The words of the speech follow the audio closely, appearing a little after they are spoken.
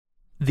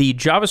The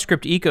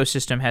JavaScript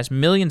ecosystem has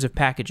millions of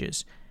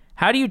packages.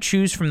 How do you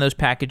choose from those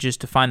packages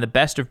to find the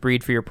best of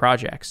breed for your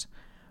projects?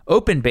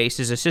 OpenBase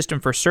is a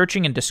system for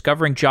searching and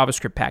discovering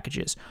JavaScript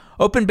packages.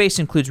 OpenBase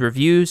includes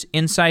reviews,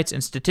 insights,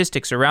 and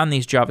statistics around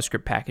these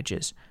JavaScript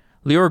packages.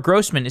 Lior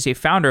Grossman is a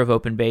founder of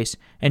OpenBase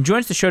and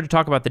joins the show to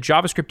talk about the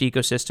JavaScript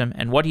ecosystem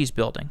and what he's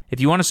building. If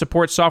you want to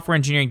support Software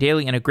Engineering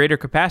Daily in a greater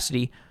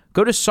capacity,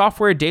 go to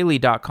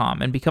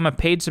softwaredaily.com and become a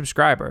paid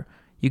subscriber.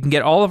 You can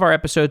get all of our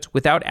episodes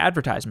without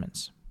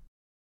advertisements.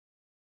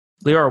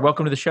 Lior,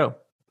 welcome to the show.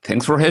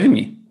 Thanks for having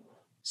me.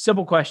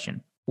 Simple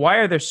question. Why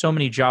are there so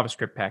many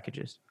JavaScript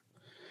packages?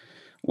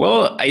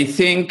 Well, I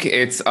think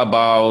it's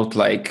about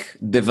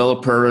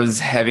developers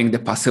having the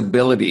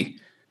possibility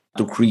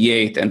to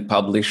create and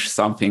publish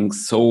something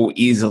so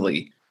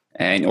easily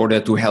in order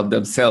to help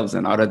themselves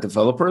and other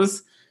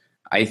developers.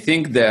 I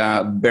think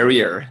the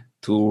barrier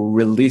to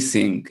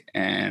releasing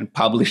and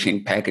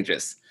publishing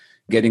packages,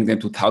 getting them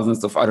to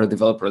thousands of other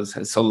developers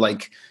has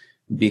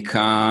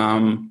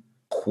become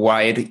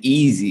quite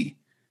easy.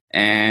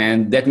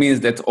 And that means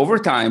that over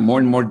time, more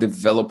and more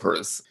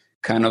developers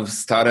kind of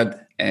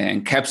started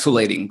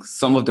encapsulating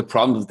some of the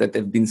problems that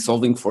they've been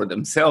solving for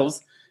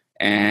themselves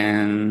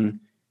and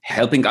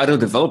helping other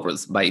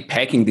developers by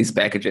packing these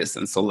packages.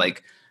 And so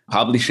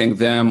publishing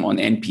them on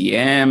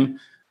NPM,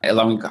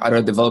 allowing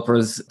other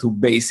developers to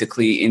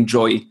basically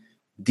enjoy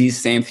these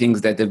same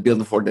things that they've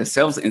built for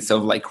themselves instead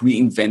of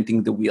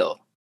reinventing the wheel.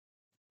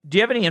 Do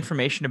you have any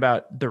information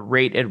about the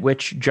rate at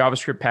which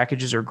JavaScript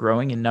packages are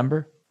growing in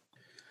number?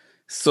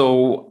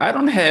 So I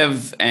don't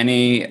have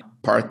any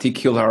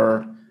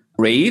particular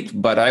rate,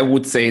 but I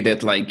would say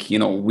that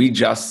we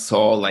just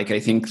saw I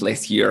think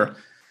last year,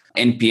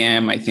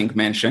 NPM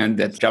mentioned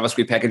that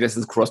JavaScript packages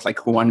has crossed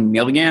 1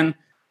 million.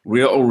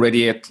 We're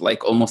already at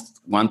almost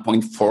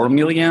 1.4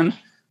 million.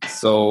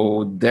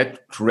 So that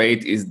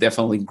rate is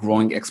definitely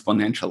growing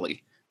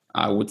exponentially.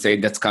 I would say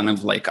that's kind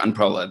of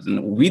unparalleled.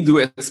 And we do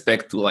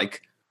expect to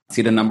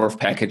see the number of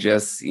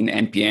packages in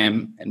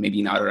NPM and maybe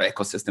in other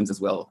ecosystems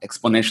as well,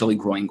 exponentially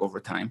growing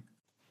over time.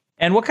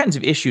 And what kinds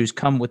of issues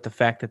come with the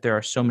fact that there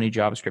are so many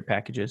JavaScript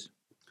packages?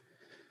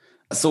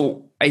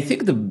 So I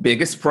think the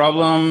biggest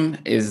problem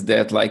is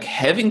that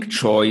having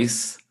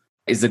choice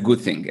is a good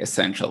thing,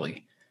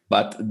 essentially.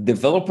 But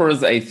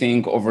developers, I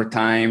think over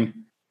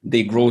time,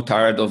 they grow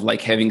tired of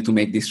having to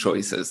make these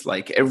choices.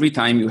 Every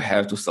time you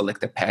have to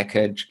select a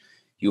package,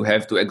 you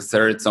have to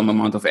exert some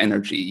amount of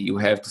energy. You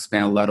have to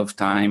spend a lot of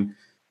time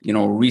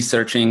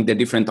researching the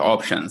different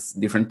options,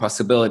 different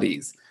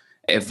possibilities,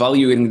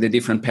 evaluating the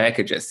different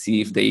packages, see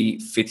if they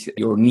fit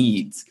your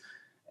needs.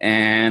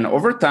 And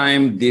over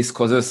time, this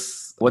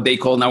causes what they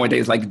call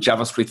nowadays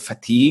JavaScript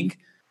fatigue,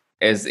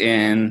 as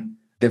in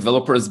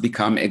developers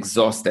become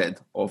exhausted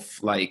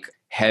of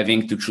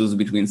having to choose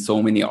between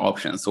so many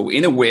options. So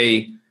in a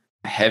way,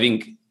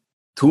 having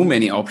too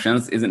many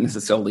options isn't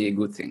necessarily a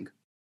good thing.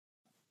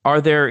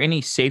 Are there any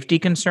safety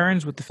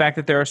concerns with the fact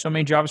that there are so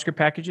many JavaScript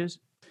packages?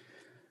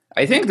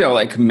 I think there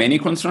are many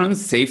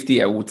concerns.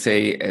 Safety, I would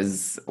say,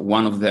 is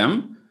one of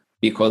them,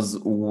 because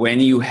when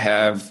you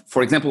have,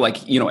 for example,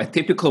 a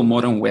typical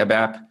modern web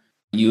app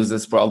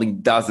uses probably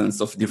dozens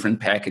of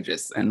different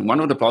packages. And one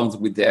of the problems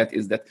with that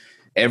is that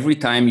every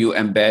time you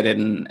embed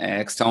an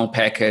external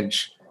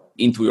package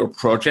into your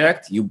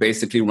project, you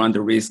basically run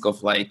the risk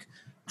of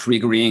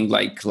triggering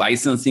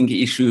licensing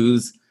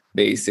issues,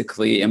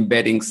 basically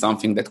embedding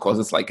something that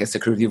causes a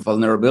security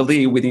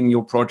vulnerability within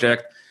your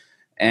project.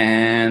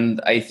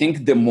 And I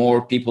think the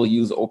more people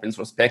use open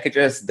source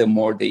packages, the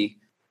more they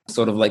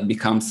sort of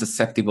become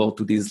susceptible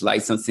to these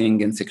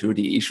licensing and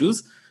security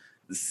issues.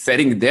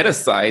 Setting that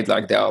aside,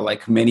 there are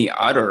many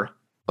other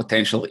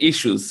potential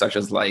issues, such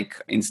as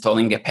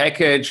installing a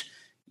package,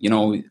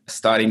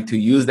 starting to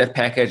use that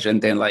package,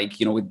 and then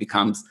it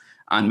becomes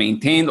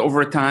unmaintained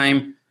over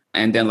time.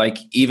 And then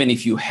even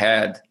if you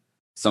had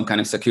some kind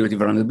of security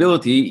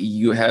vulnerability,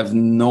 you have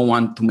no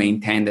one to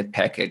maintain that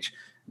package,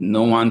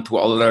 no one to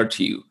alert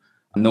you,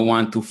 no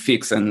one to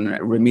fix and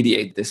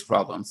remediate this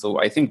problem. So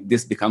I think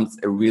this becomes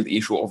a real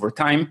issue over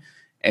time,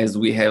 as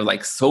we have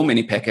so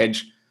many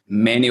packages.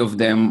 Many of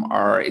them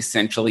are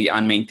essentially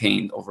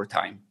unmaintained over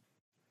time.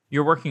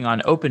 You're working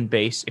on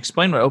OpenBase.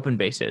 Explain what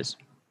OpenBase is.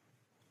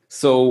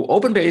 So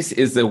OpenBase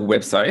is a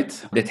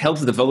website that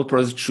helps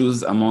developers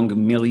choose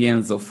among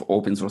millions of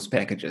open source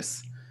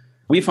packages.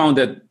 We found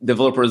that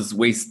developers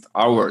waste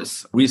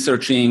hours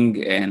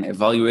researching and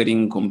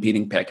evaluating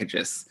competing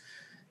packages.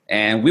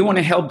 And we want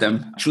to help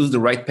them choose the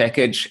right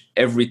package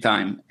every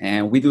time.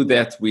 And we do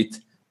that with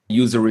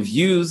user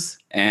reviews,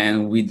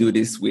 and we do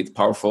this with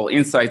powerful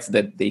insights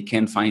that they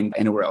can't find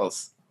anywhere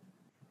else.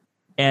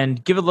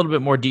 And give a little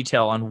bit more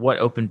detail on what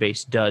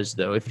OpenBase does,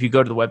 though. If you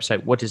go to the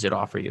website, what does it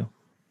offer you?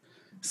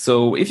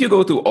 So if you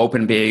go to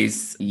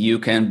OpenBase, you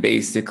can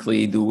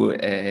basically do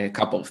a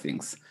couple of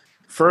things.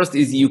 First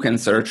is you can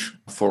search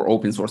for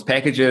open source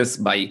packages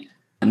by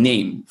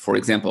name, for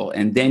example,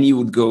 and then you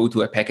would go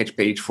to a package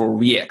page for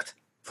React,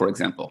 for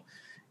example.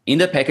 In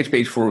the package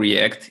page for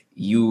React,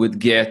 you would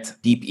get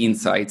deep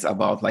insights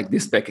about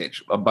this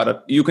package,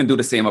 but you can do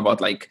the same about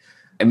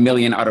a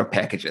million other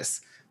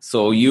packages.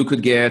 So you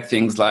could get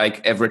things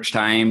like average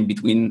time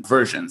between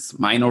versions,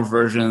 minor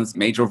versions,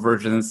 major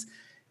versions.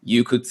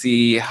 You could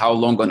see how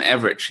long on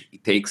average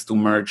it takes to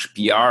merge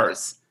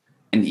PRs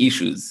and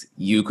issues.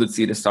 You could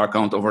see the star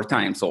count over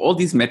time. So all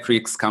these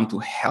metrics come to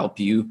help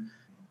you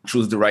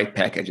choose the right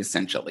package,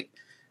 essentially.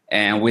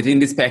 And within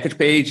this package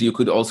page, you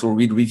could also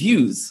read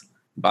reviews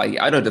by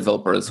other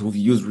developers who've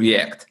used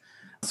React.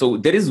 So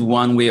that is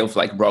one way of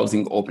like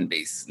browsing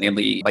OpenBase,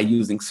 namely by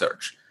using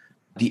search.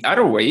 The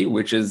other way,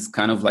 which is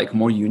kind of like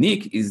more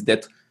unique, is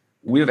that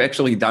we've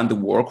actually done the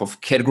work of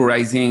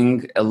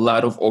categorizing a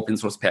lot of open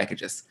source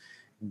packages.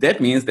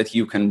 That means that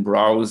you can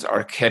browse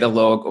our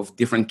catalog of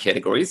different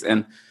categories.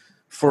 And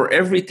for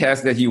every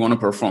task that you want to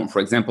perform, for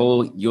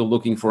example, you're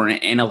looking for an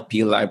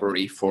NLP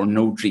library for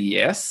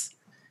Node.js,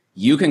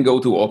 you can go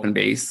to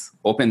OpenBase,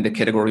 open the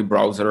category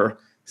browser,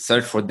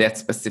 search for that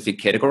specific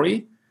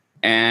category,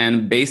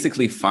 and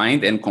basically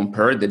find and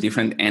compare the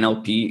different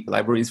NLP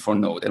libraries for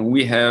Node. And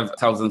we have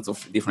thousands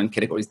of different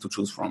categories to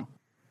choose from.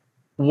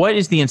 What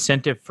is the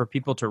incentive for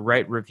people to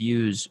write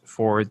reviews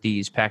for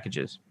these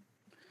packages?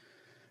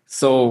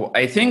 So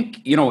I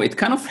think, it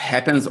kind of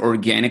happens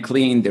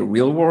organically in the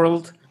real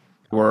world,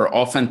 where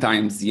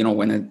oftentimes,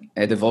 when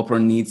a developer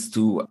needs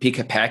to pick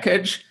a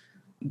package,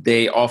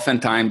 they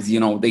oftentimes,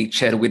 they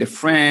chat with a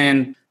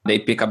friend, they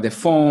pick up the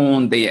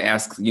phone, they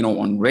ask,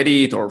 on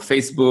Reddit or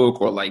Facebook,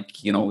 or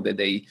that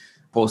they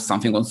post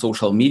something on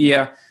social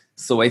media.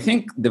 So I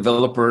think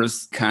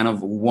developers kind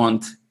of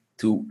want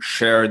to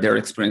share their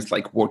experience,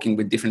 like working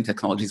with different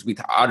technologies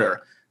with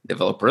other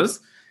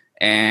developers.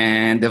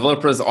 And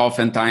developers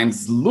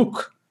oftentimes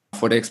look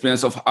for the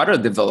experience of other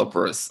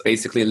developers,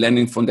 basically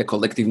learning from the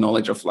collective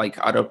knowledge of like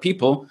other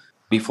people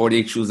before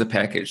they choose a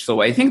package.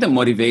 So I think the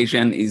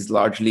motivation is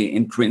largely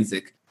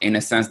intrinsic in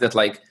a sense that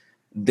like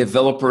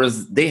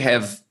developers, they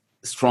have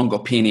strong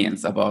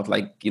opinions about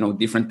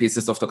different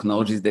pieces of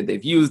technologies that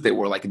they've used. They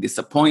were like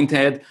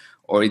disappointed,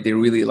 or they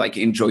really like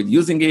enjoyed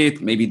using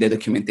it. Maybe the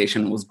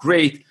documentation was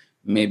great.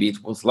 Maybe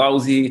it was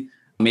lousy.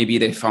 Maybe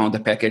they found the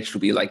package to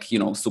be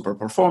super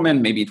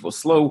performant. Maybe it was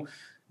slow.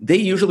 They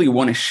usually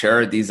want to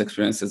share these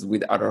experiences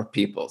with other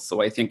people.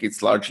 So I think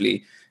it's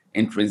largely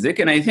intrinsic.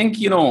 And I think,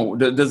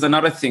 there's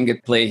another thing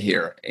at play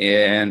here.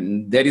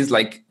 And that is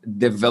like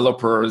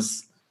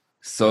developers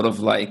sort of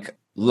like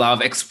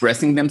love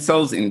expressing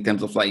themselves in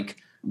terms of like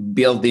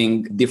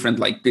building different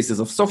like pieces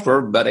of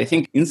software. But I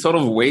think in sort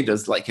of a way,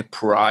 there's like a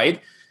pride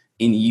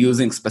in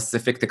using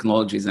specific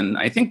technologies. And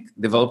I think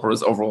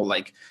developers overall,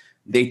 like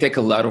they take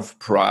a lot of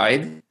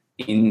pride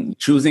in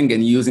choosing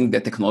and using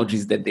the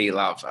technologies that they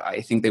love.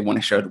 I think they want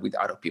to share it with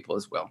other people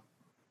as well.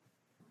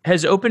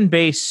 Has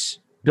OpenBase,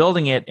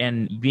 building it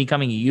and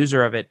becoming a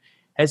user of it,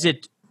 has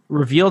it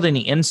revealed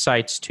any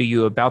insights to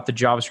you about the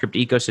JavaScript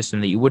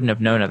ecosystem that you wouldn't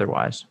have known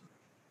otherwise?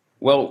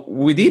 Well,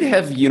 we did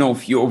have, a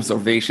few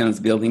observations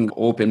building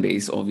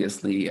OpenBase,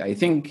 obviously. I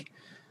think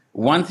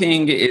one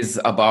thing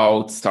is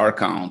about star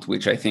count,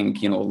 which I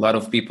think, a lot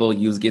of people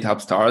use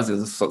GitHub stars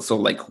as so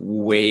like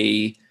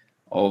way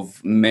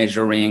of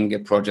measuring a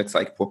project's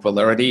like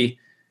popularity.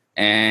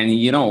 And,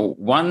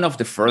 one of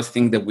the first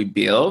things that we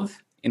build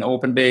in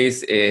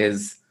OpenBase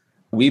is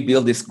we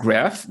build this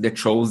graph that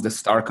shows the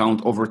star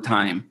count over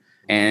time.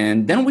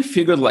 And then we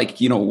figured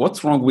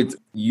what's wrong with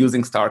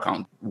using star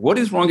count? What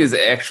is wrong is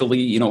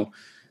actually,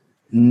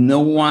 no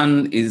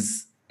one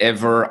is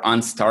ever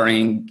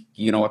unstarring,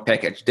 a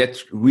package. That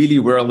really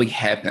rarely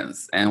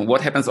happens. And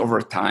what happens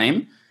over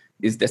time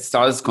is that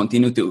stars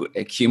continue to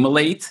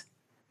accumulate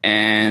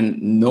and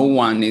no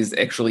one is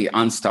actually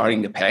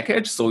unstarring the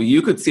package. So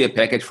you could see a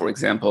package, for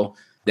example,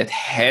 that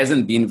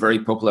hasn't been very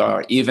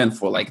popular even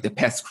for like the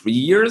past 3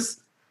 years.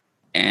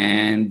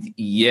 And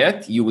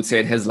yet you would say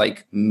it has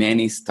like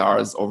many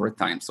stars over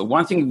time. So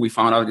one thing we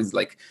found out is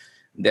like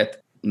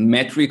that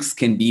metrics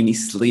can be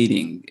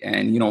misleading.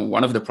 And,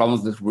 one of the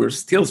problems that we're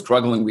still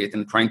struggling with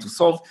and trying to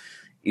solve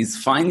is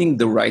finding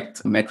the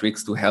right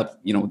metrics to help,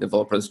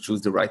 developers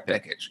choose the right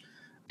package.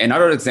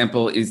 Another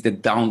example is the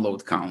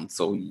download count.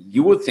 So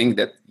you would think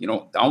that,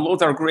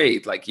 downloads are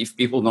great. Like if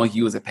people don't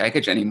use a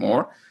package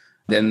anymore,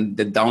 then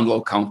the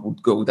download count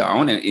would go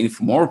down. And if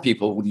more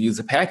people would use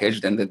a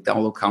package, then the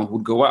download count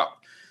would go up.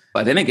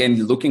 But then again,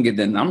 looking at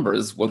the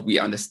numbers, what we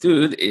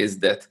understood is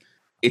that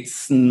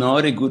it's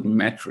not a good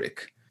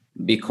metric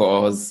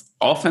because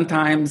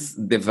oftentimes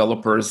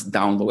developers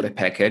download a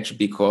package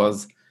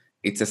because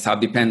it's a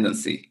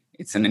sub-dependency.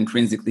 It's an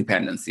intrinsic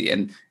dependency.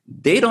 And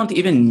they don't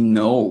even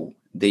know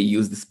they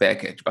use this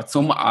package. But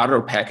some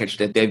other package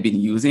that they've been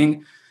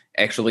using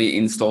actually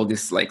installed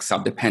this like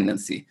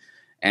sub-dependency.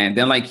 And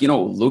then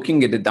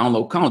looking at the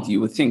download count,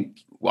 you would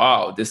think,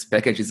 wow, this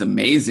package is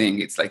amazing.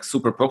 It's like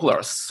super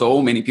popular.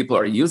 So many people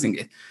are using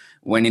it.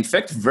 When in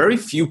fact, very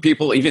few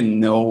people even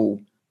know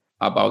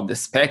about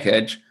this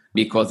package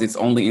because it's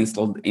only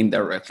installed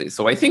indirectly.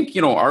 So I think,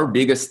 our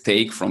biggest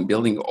take from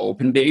building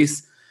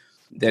OpenBase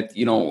that,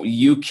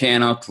 you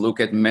cannot look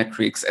at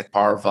metrics at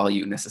power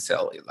value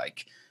necessarily.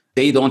 Like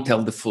they don't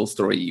tell the full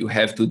story. You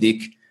have to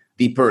dig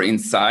deeper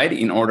inside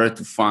in order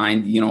to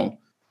find,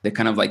 the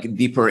kind of like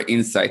deeper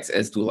insights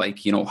as to like,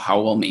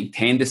 how well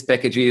maintained this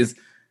package is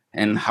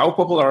and how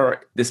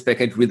popular this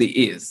package really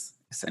is,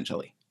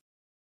 essentially.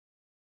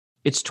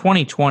 It's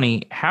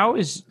 2020. How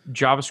is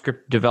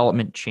JavaScript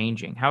development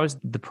changing? How is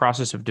the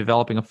process of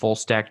developing a full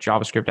stack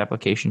JavaScript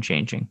application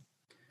changing?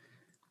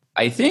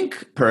 I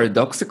think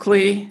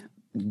paradoxically,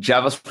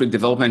 JavaScript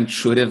development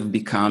should have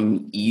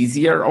become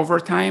easier over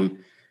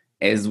time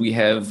as we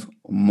have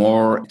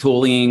more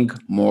tooling,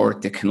 more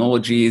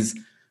technologies,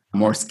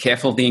 more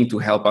scaffolding to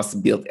help us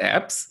build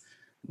apps.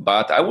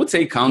 But I would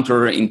say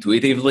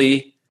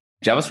counterintuitively,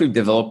 JavaScript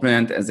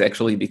development has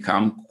actually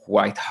become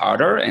quite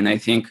harder. And I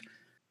think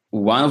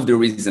one of the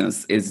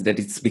reasons is that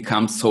it's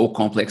become so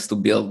complex to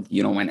build,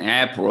 an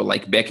app, or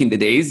like back in the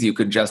days, you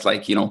could just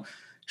like,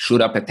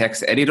 shoot up a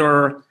text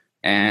editor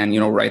and,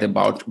 write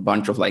about a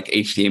bunch of like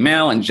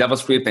HTML and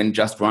JavaScript and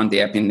just run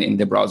the app in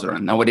the browser.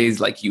 And nowadays,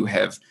 like you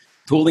have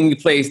tooling in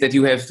place that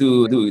you have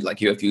to do,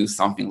 like you have to use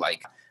something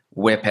like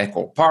Webpack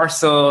or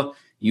Parser.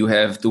 You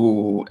have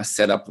to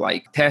set up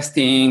like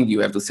testing.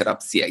 You have to set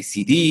up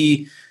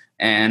CI/CD.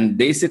 And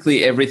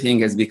basically everything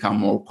has become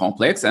more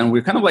complex. And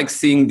we're kind of like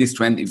seeing this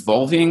trend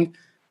evolving.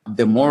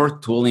 The more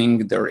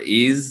tooling there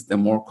is, the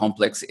more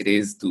complex it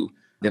is to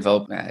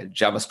develop a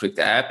JavaScript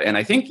app. And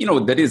I think,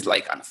 that is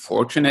like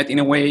unfortunate in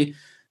a way,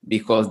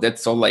 because that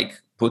so like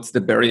puts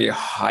the barrier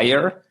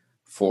higher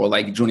for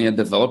like junior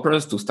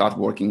developers to start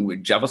working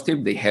with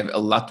JavaScript. They have a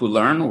lot to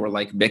learn, or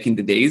like back in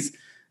the days,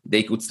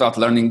 they could start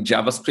learning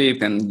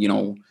JavaScript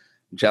and,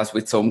 just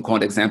with some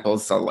code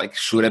examples, so like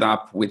shoot it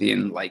up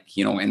within like,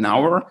 an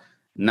hour.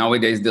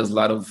 Nowadays, there's a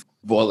lot of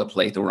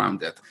boilerplate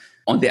around it.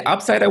 On the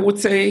upside, I would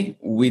say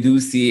we do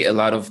see a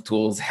lot of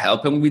tools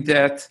helping with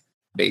that.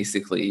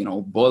 Basically,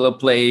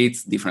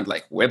 boilerplates, different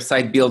like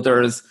website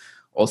builders,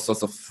 all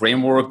sorts of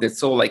framework that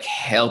so like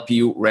help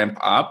you ramp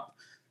up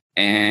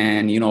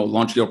and,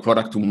 launch your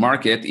product to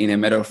market in a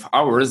matter of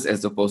hours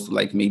as opposed to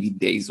like maybe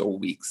days or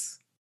weeks.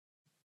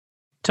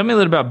 Tell me a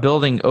little about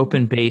building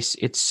OpenBase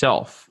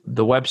itself,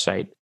 the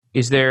website.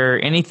 Is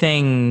there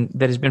anything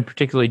that has been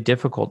particularly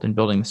difficult in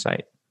building the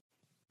site?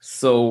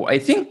 So I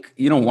think,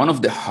 one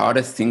of the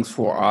hardest things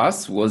for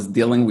us was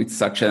dealing with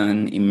such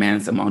an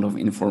immense amount of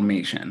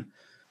information,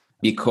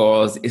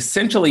 because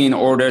essentially in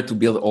order to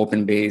build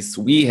OpenBase,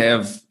 we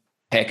have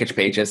package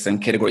pages and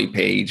category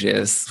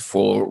pages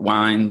for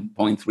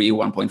 1.3,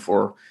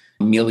 1.4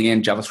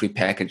 million JavaScript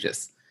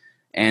packages.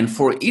 And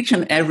for each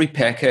and every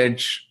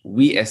package,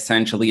 we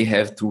essentially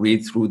have to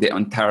read through the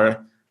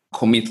entire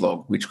commit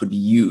log, which could be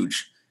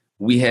huge.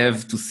 We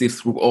have to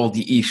sift through all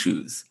the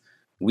issues.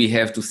 We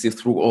have to sift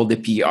through all the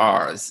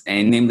PRs,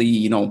 and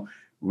namely,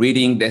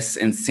 reading this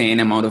insane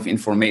amount of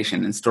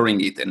information and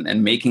storing it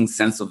and making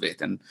sense of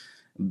it, and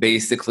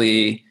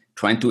basically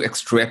trying to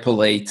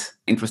extrapolate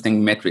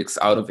interesting metrics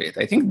out of it.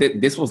 I think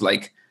that this was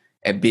like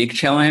a big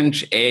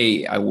challenge,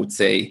 I would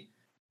say,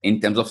 in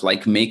terms of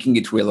like making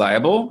it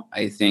reliable.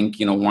 I think,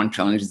 one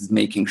challenge is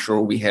making sure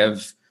we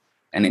have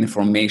an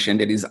information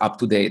that is up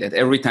to date, that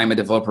every time a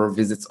developer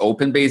visits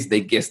OpenBase,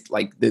 they get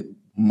like the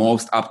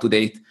most up to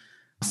date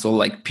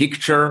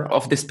picture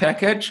of this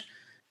package.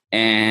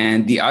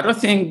 And the other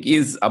thing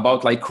is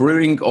about like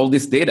querying all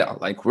this data.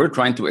 Like we're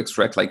trying to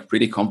extract like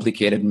pretty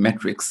complicated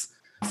metrics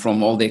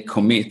from all the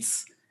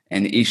commits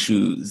and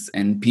issues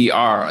and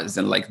PRs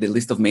and like the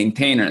list of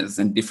maintainers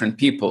and different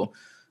people.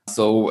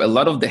 So a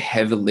lot of the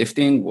heavy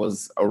lifting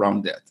was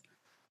around that.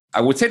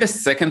 I would say the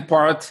second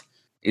part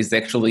is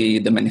actually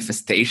the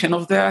manifestation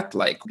of that.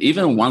 Like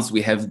even once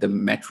we have the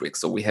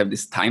metrics, so we have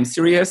this time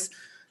series,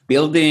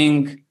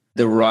 building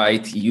the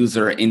right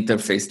user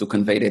interface to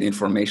convey that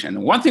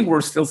information. One thing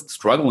we're still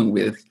struggling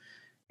with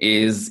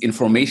is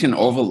information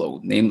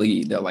overload.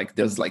 Namely,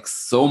 there's like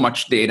so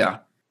much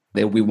data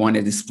that we want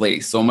to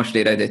display, so much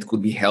data that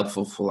could be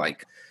helpful for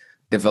like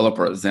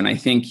developers. And I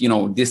think,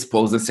 this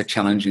poses a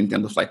challenge in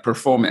terms of like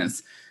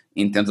performance,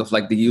 in terms of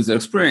like the user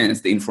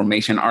experience, the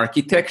information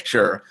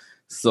architecture.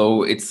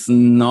 So it's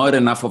not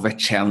enough of a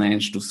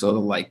challenge to sort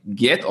of like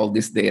get all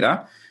this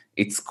data.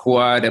 It's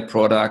quite a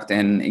product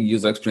and a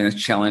user experience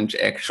challenge,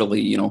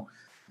 actually,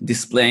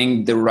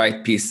 displaying the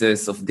right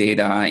pieces of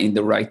data in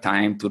the right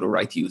time to the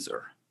right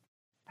user.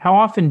 How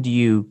often do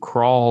you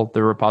crawl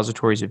the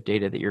repositories of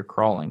data that you're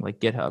crawling, like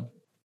GitHub?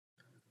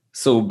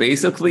 So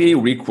basically,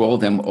 we crawl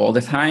them all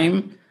the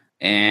time.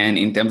 And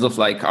in terms of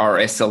like our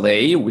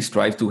SLA, we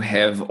strive to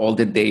have all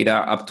the data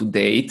up to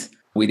date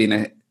within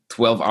a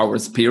 12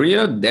 hours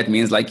period. That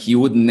means like you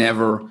would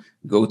never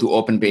go to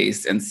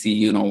OpenBase and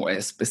see,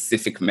 a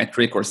specific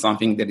metric or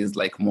something that is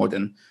like more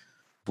than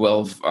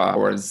 12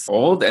 hours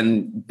old.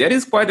 And that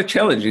is quite a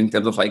challenge in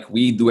terms of like,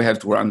 we do have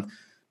to run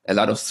a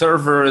lot of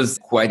servers,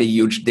 quite a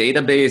huge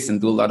database, and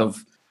do a lot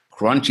of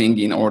crunching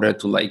in order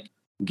to like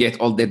get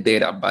all that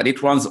data. But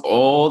it runs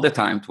all the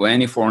time,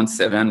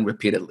 24/7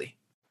 repeatedly.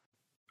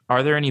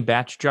 Are there any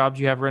batch jobs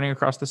you have running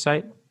across the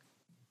site?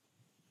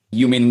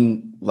 You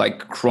mean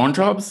like cron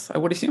jobs, I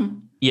would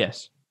assume?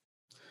 Yes.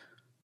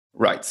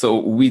 Right. So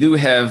we do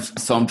have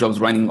some jobs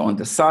running on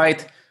the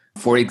site.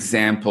 For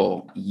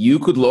example, you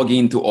could log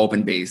into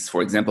OpenBase.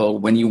 For example,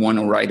 when you want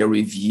to write a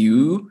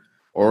review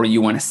or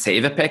you want to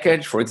save a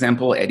package, for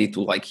example, add it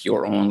to like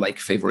your own like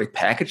favorite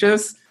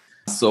packages.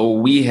 So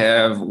we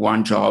have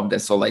one job that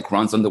so like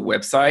runs on the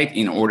website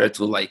in order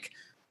to like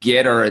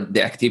gather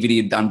the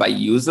activity done by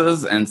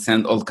users and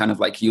send all kind of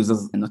like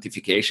users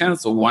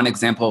notifications. So one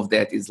example of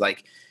that is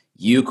like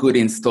you could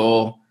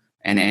install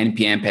an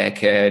npm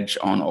package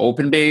on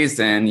OpenBase,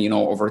 and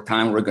over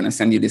time we're going to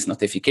send you this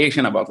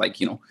notification about like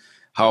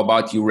how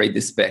about you rate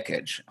this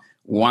package.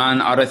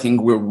 One other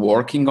thing we're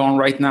working on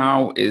right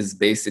now is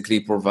basically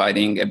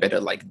providing a better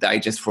like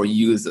digest for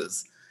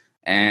users.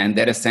 And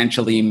that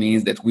essentially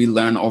means that we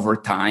learn over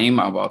time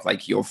about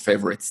like your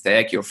favorite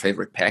stack, your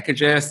favorite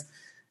packages.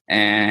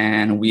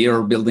 And we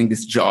are building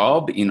this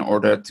job in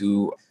order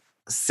to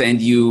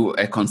send you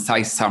a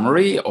concise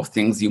summary of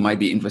things you might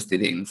be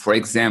interested in. For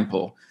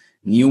example,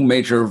 new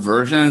major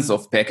versions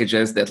of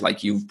packages that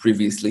like you've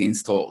previously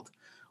installed,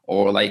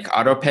 or like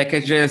other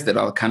packages that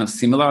are kind of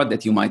similar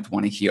that you might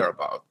want to hear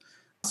about.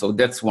 So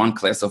that's one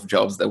class of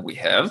jobs that we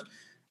have.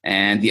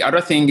 And the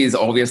other thing is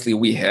obviously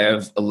we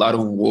have a lot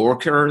of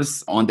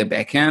workers on the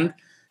back end,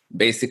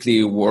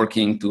 basically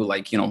working to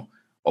like,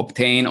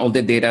 obtain all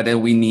the data that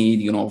we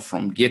need,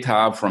 from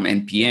GitHub, from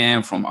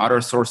NPM, from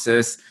other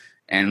sources,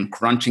 and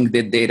crunching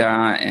the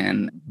data.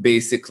 And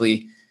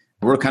basically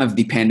we're kind of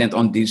dependent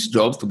on these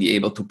jobs to be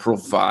able to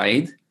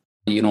provide,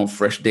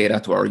 fresh data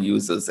to our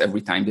users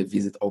every time they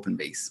visit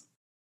OpenBase.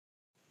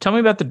 Tell me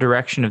about the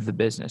direction of the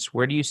business.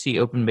 Where do you see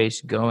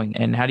OpenBase going,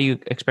 and how do you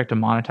expect to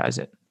monetize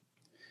it?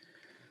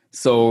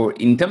 So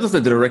in terms of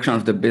the direction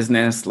of the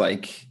business,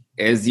 like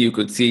as you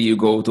could see, you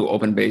go to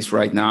OpenBase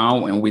right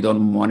now and we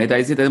don't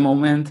monetize it at the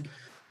moment.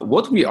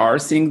 What we are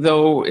seeing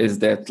though is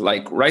that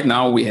like right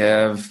now we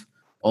have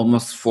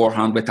almost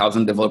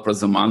 400,000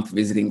 developers a month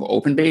visiting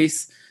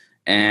OpenBase.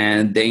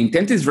 And the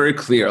intent is very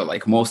clear.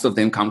 Like most of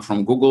them come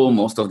from Google.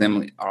 Most of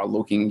them are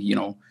looking,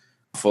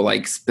 for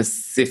like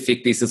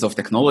specific pieces of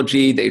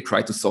technology. They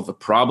try to solve a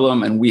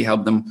problem and we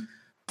help them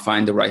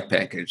find the right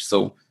package.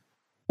 So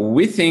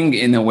we think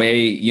in a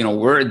way,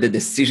 we're at the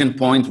decision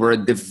point where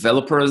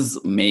developers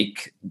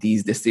make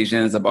these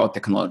decisions about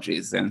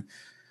technologies. And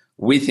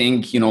we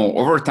think,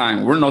 over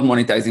time, we're not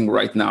monetizing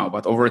right now,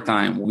 but over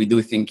time, we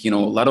do think, a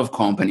lot of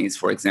companies,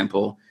 for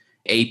example,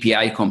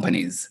 API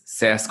companies,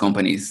 SaaS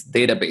companies,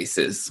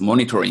 databases,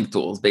 monitoring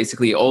tools,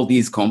 basically all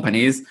these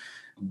companies,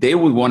 they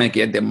would want to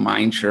get the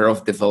mind share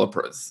of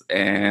developers.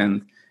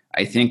 And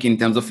I think in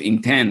terms of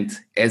intent,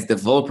 as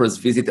developers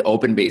visit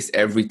OpenBase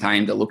every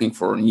time they're looking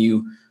for a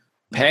new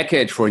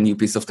package, for a new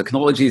piece of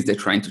technologies, they're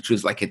trying to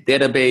choose like a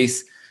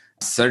database,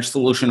 search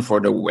solution for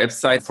their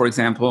website, for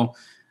example.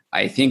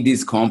 I think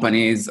these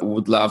companies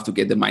would love to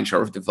get the mind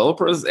share of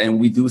developers. And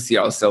we do see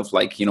ourselves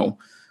like,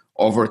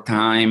 over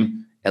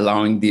time,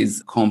 allowing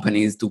these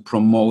companies to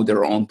promote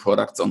their own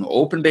products on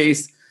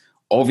OpenBase.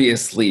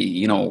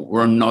 Obviously,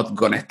 we're not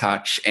going to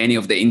touch any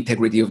of the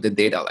integrity of the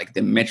data. Like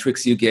the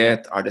metrics you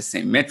get are the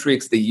same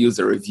metrics. The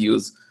user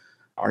reviews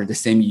are the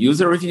same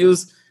user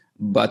reviews.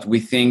 But we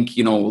think,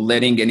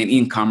 letting an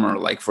incomer,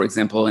 like, for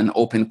example, an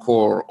open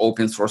core,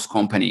 open source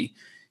company,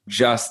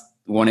 just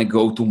want to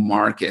go to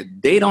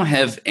market. They don't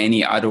have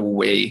any other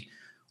way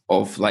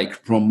of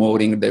like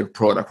promoting their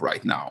product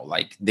right now.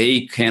 Like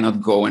they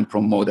cannot go and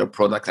promote their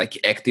product like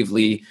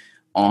actively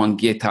on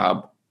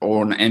GitHub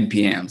or on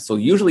NPM. So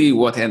usually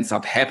what ends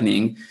up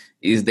happening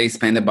is they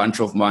spend a bunch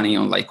of money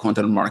on like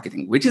content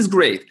marketing, which is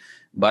great.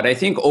 But I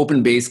think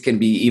OpenBase can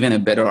be even a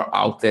better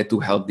outlet to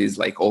help these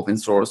like open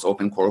source,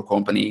 open core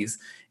companies,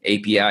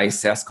 API,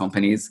 SaaS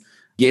companies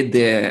get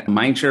the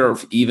mind share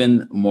of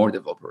even more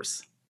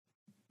developers.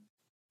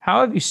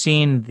 How have you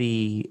seen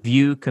the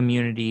Vue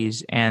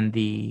communities and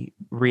the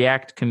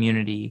React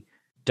community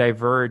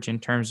diverge in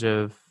terms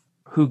of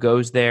who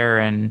goes there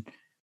and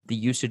the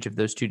usage of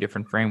those two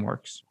different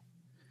frameworks?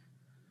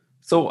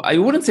 So I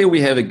wouldn't say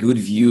we have a good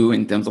view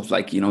in terms of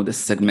like, the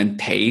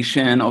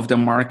segmentation of the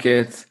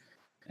market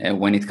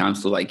when it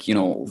comes to like,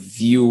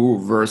 Vue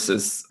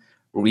versus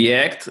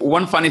React.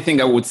 One funny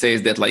thing I would say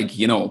is that like,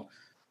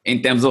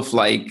 in terms of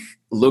like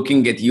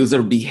looking at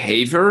user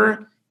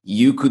behavior,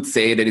 you could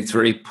say that it's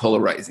very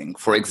polarizing.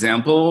 For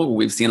example,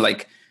 we've seen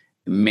like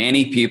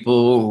many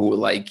people who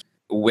like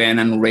went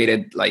and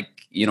rated like,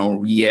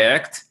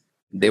 React,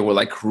 they were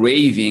like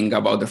raving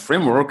about the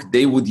framework.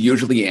 They would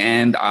usually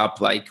end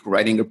up like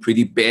writing a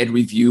pretty bad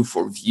review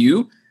for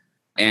Vue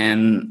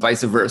and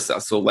vice versa.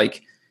 So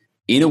like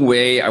in a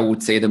way, I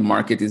would say the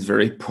market is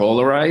very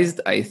polarized.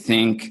 I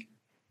think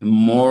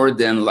more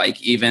than like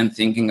even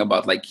thinking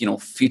about like,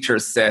 feature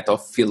set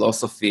of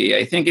philosophy,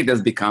 I think it has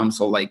become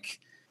so like,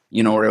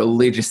 a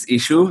religious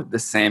issue, the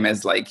same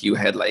as like you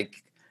had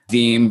like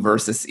Vim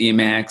versus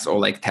Emacs or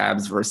like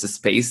tabs versus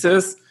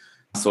spaces.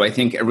 So I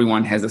think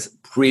everyone has a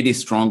pretty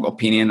strong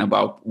opinion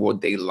about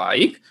what they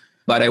like.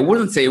 But I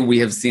wouldn't say we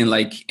have seen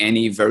like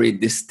any very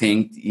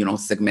distinct,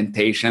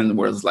 segmentation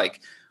where it's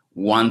like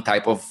one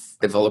type of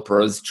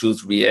developers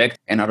choose React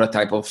and other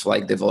type of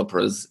like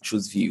developers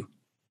choose Vue.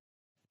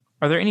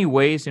 Are there any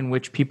ways in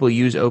which people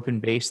use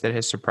OpenBase that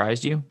has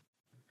surprised you?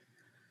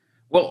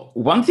 Well,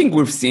 one thing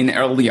we've seen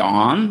early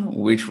on,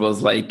 which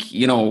was like,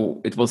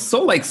 it was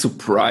so like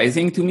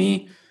surprising to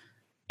me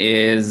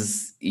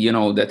is,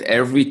 that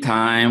every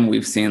time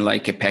we've seen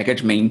like a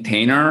package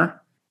maintainer,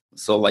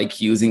 so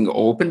like using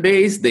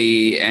OpenBase,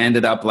 they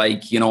ended up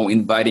like,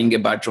 inviting a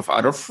bunch of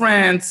other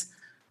friends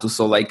to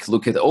so like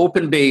look at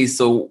OpenBase.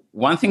 So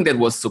one thing that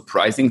was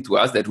surprising to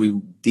us that we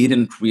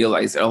didn't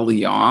realize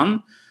early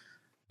on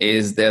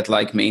is that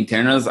like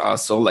maintainers are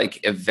so like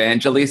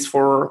evangelists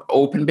for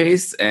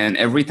OpenBase, and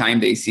every time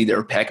they see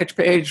their package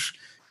page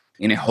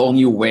in a whole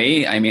new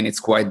way, I mean,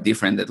 it's quite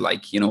different than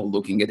like,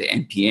 looking at the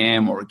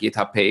NPM or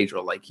GitHub page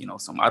or like,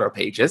 some other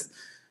pages.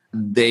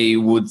 They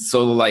would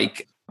sort of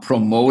like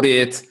promote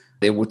it.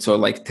 They would sort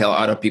of like tell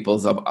other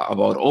people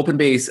about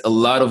OpenBase. A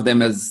lot of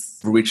them has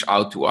reached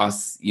out to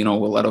us, a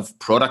lot of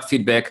product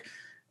feedback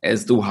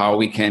as to how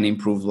we can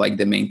improve like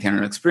the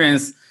maintainer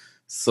experience.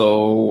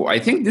 So I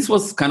think this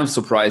was kind of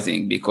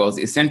surprising because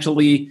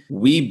essentially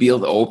we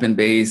build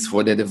OpenBase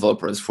for the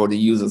developers, for the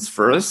users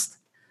first.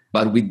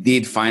 But we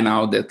did find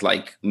out that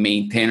like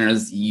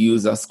maintainers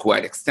use us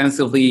quite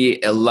extensively.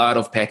 A lot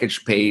of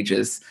package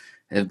pages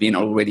have been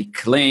already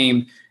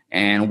claimed.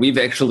 And we've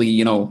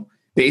actually,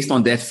 based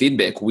on that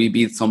feedback, we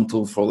built some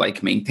tool for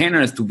like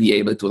maintainers to be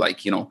able to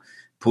like,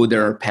 put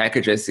their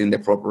packages in the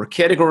proper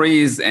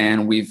categories.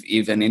 And we've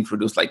even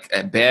introduced like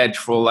a badge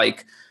for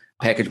like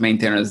package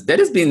maintainers. That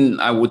has been,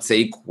 I would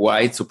say,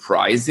 quite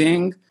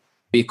surprising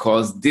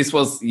because this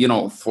was,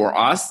 for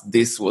us,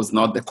 this was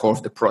not the core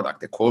of the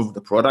product. The core of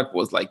the product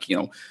was like,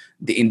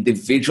 the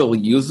individual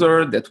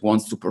user that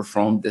wants to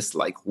perform this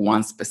like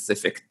one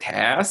specific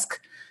task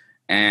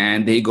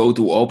and they go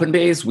to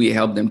OpenBase, we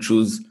help them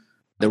choose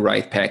the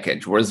right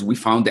package. Whereas we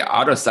found the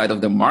other side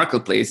of the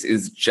marketplace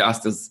is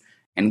just as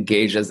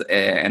engaged as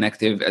and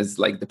active as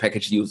like the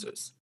package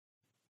users.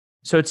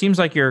 So it seems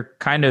like you're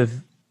kind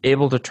of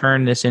able to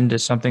turn this into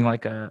something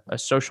like a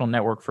social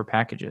network for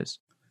packages.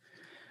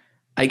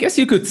 I guess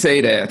you could say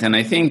that. And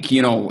I think,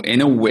 in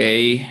a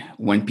way,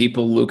 when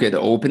people look at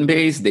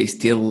OpenBase, they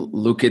still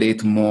look at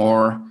it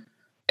more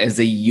as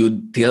a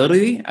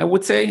utility, I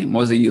would say,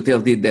 more as a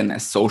utility than a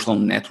social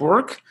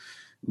network.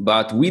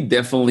 But we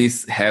definitely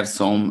have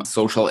some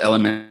social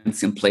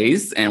elements in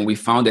place. And we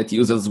found that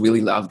users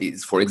really love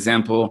these. For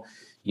example,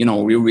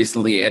 we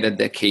recently added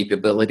the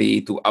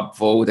capability to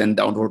upvote and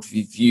download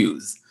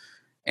reviews.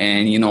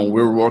 And,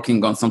 we're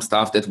working on some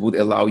stuff that would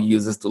allow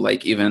users to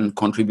like even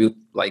contribute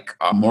like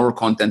more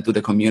content to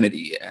the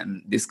community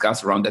and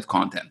discuss around that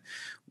content.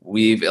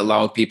 We've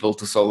allowed people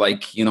to so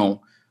like,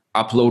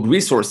 upload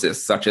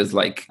resources such as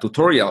like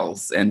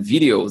tutorials and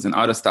videos and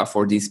other stuff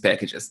for these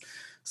packages.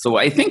 So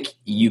I think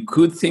you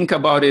could think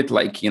about it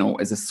like,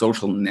 as a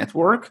social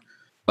network.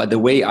 But the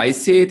way I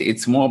see it,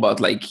 it's more about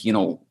like,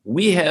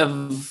 we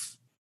have,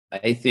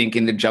 I think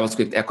in the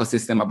JavaScript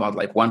ecosystem about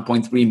like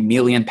 1.3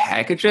 million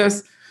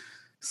packages.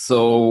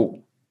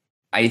 So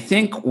I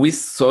think we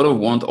sort of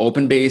want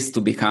OpenBase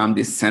to become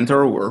this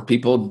center where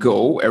people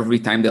go every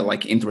time they're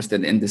like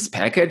interested in this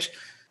package,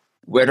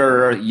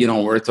 whether,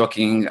 we're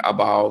talking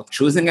about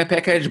choosing a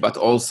package, but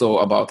also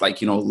about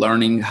like,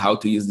 learning how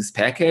to use this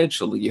package.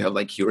 So you have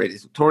like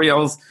curated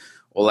tutorials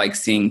or like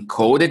seeing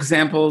code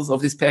examples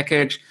of this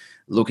package,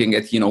 looking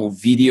at,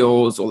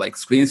 videos or like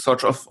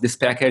screenshots of this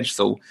package.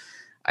 So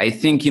I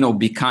think,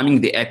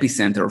 becoming the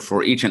epicenter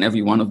for each and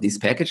every one of these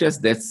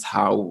packages, that's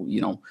how,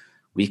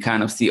 we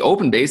kind of see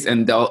OpenBase,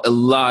 and there are a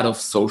lot of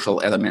social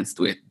elements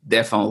to it,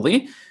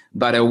 definitely.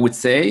 But I would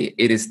say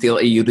it is still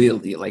a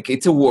utility. Like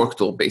it's a work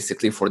tool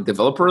basically for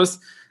developers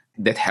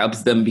that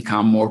helps them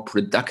become more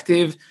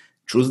productive,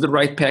 choose the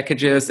right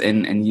packages,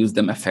 and use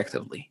them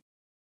effectively.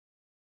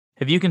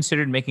 Have you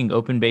considered making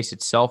OpenBase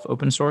itself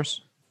open source?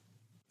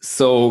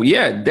 So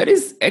yeah, that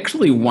is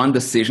actually one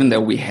decision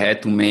that we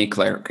had to make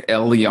like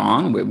early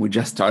on when we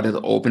just started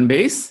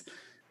OpenBase.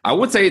 I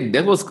would say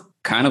that was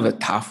kind of a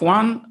tough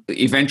one.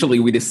 Eventually,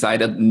 we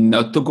decided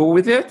not to go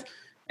with it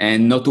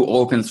and not to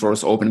open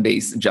source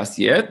OpenBase just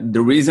yet.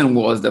 The reason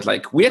was that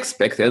like we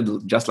expected,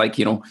 just like,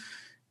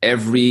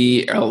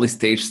 every early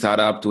stage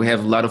startup to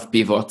have a lot of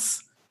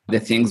pivots, that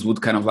things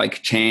would kind of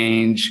like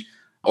change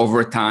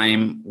over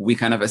time. We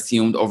kind of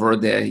assumed over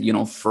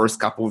the,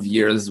 first couple of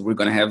years, we're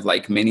going to have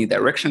like many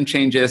direction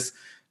changes,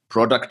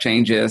 product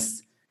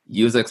changes,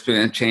 user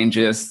experience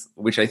changes,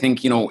 which I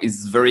think,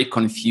 is very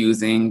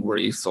confusing where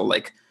you saw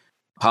like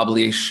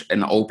publish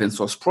an open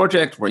source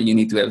project where you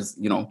need to have,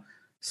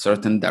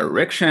 certain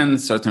direction,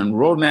 certain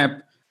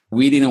roadmap.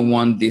 We didn't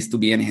want this to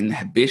be an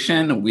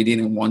inhibition. We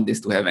didn't want this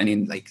to have any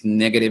like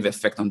negative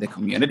effect on the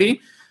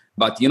community.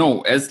 But,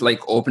 as like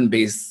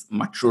OpenBase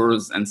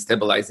matures and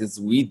stabilizes,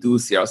 we do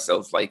see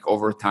ourselves like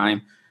over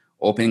time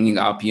opening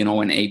up,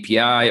 an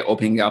API,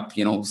 opening up,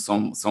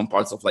 some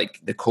parts of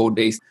like the code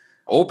base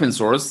open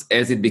source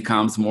as it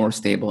becomes more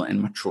stable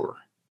and mature.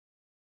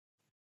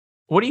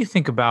 What do you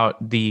think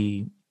about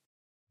the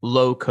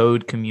low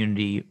code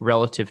community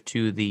relative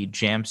to the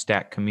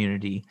Jamstack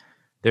community?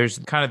 There's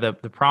kind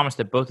of the promise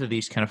that both of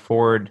these can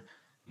afford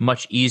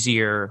much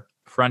easier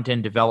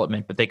front-end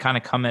development, but they kind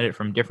of come at it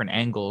from different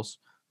angles.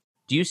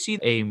 Do you see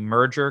a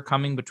merger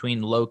coming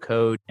between low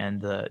code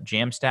and the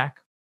Jamstack?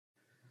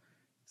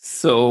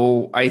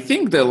 So I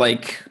think they're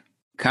like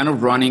kind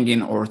of running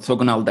in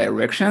orthogonal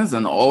directions.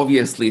 And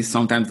obviously,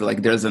 sometimes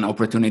like there's an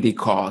opportunity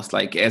cost.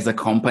 Like as a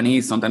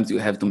company, sometimes you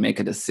have to make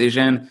a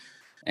decision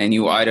and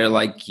you either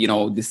like,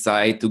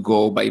 decide to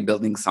go by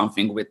building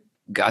something with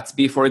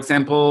Gatsby, for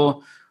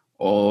example,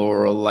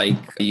 or like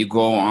you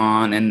go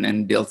on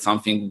and build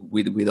something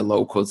with a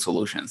low code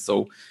solution.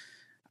 So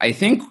I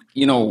think,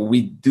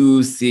 we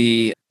do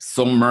see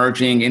some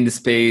merging in the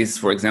space.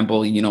 For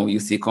example, you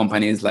see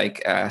companies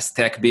like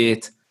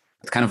StackBit.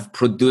 It kind of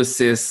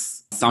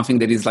produces something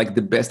that is like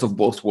the best of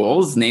both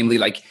worlds. Namely,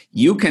 like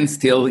you can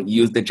still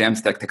use the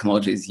Jamstack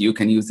technologies. You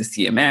can use the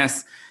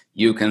CMS.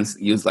 You can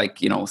use like,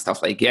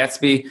 stuff like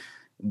Gatsby,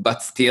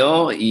 but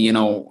still,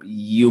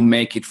 you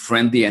make it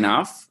friendly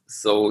enough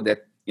so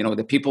that,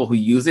 the people who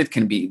use it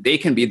can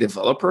be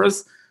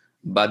developers,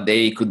 but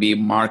they could be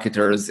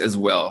marketers as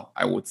well,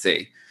 I would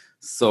say.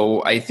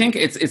 So I think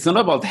it's not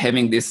about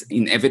having this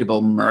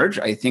inevitable merge.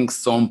 I think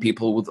some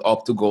people would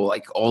opt to go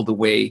like all the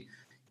way,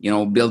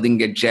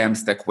 building a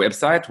Jamstack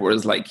website,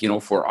 whereas like,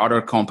 for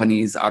other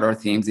companies, other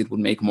teams, it would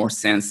make more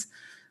sense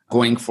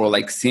going for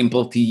like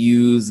simple to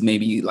use,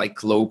 maybe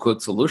like low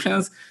code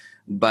solutions.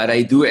 But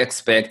I do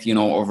expect,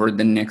 over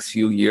the next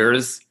few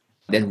years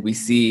that we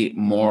see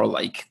more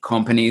like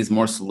companies,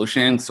 more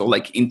solutions. So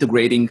like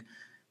integrating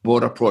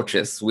both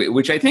approaches,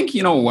 which I think,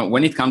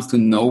 when it comes to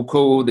no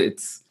code,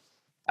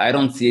 I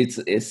don't see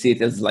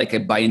it as like a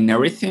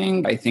binary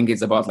thing. I think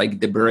it's about like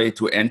the barrier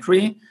to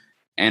entry.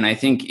 And I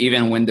think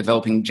even when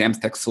developing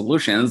Jamstack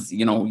solutions,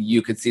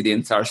 you could see the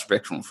entire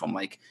spectrum from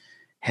like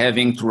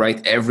having to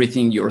write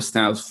everything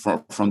yourself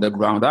from the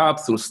ground up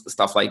through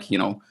stuff like,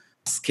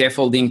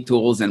 scaffolding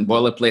tools and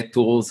boilerplate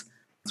tools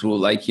through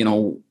like,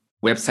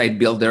 website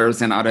builders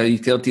and other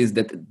utilities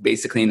that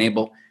basically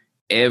enable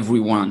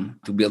everyone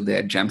to build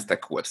their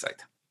Jamstack website.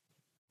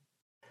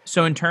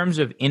 So in terms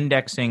of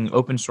indexing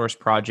open source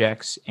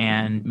projects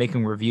and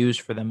making reviews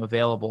for them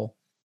available,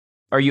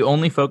 are you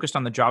only focused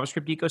on the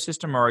JavaScript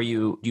ecosystem, or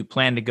do you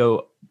plan to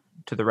go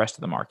to the rest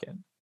of the market?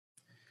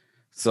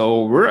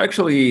 So we're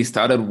actually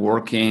started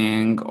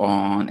working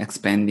on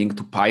expanding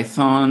to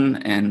Python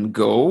and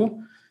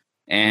Go.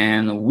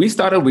 And we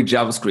started with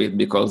JavaScript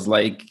because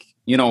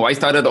I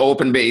started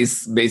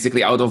OpenBase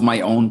basically out of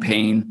my own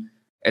pain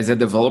as a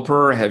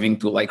developer, having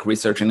to like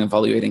research and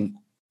evaluating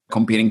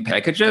competing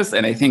packages.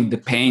 And I think the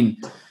pain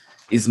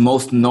is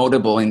most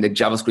notable in the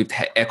JavaScript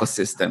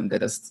ecosystem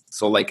that has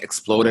so like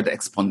exploded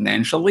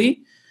exponentially.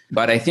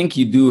 But I think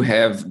you do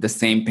have the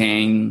same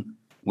pain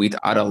with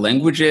other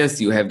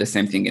languages. You have the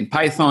same thing in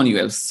Python. You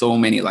have so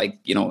many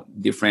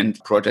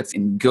different projects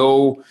in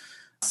Go.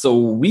 So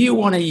we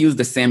want to use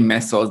the same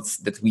methods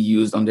that we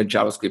used on the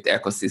JavaScript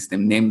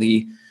ecosystem,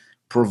 namely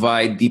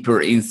provide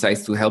deeper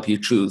insights to help you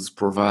choose,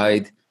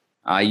 provide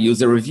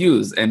user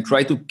reviews, and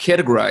try to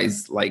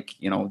categorize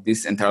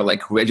this entire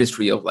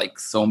registry of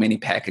so many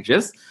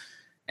packages.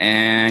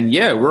 And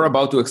yeah, we're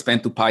about to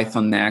expand to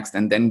Python next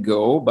and then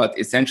Go, but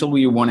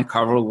essentially we want to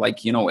cover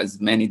as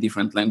many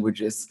different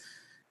languages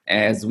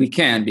as we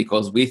can,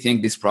 because we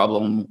think this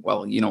problem,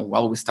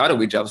 while we started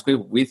with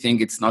JavaScript, we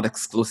think it's not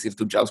exclusive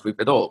to JavaScript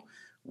at all.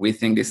 We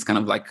think this kind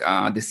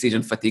of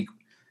decision fatigue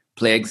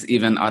plagues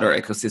even other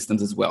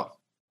ecosystems as well.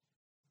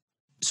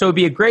 So it'd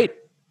be a great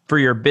for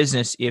your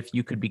business if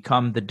you could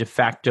become the de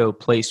facto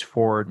place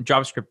for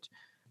JavaScript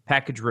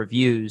package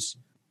reviews,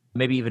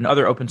 maybe even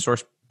other open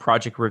source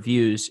project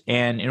reviews.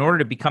 And in order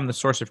to become the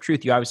source of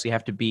truth, you obviously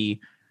have to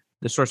be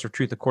the source of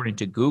truth according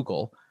to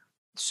Google.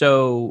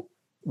 So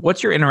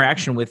what's your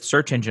interaction with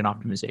search engine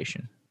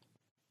optimization?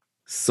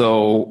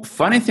 So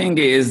funny thing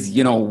is,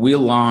 we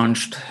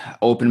launched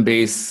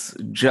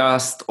OpenBase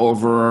just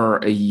over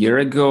a year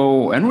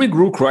ago, and we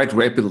grew quite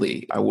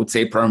rapidly. I would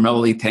say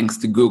primarily thanks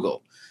to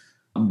Google.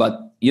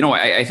 But,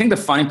 I think the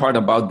funny part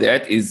about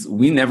that is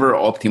we never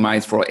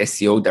optimized for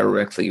SEO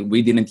directly.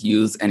 We didn't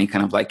use any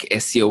kind of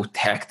SEO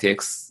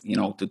tactics,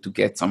 to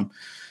get some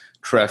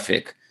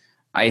traffic.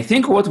 I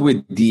think what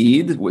we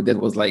did that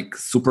was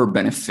super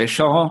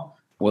beneficial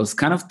was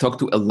kind of talk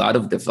to a lot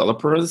of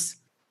developers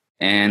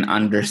and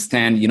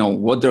understand,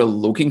 what they're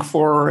looking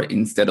for,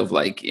 instead of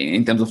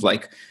in terms of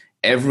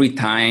every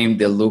time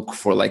they look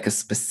for a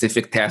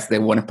specific task they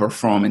want to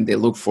perform and they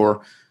look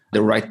for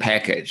the right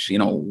package,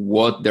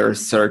 what they're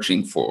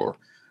searching for,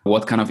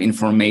 what kind of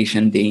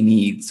information they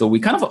need. So we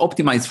kind of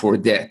optimize for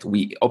that.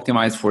 We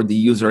optimize for the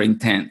user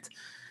intent,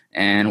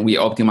 and we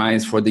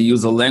optimize for the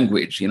user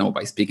language,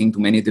 by speaking to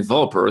many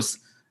developers.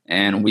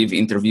 And we've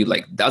interviewed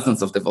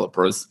dozens of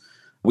developers.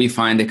 We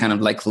find the kind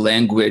of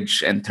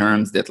language and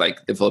terms that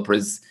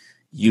developers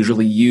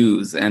usually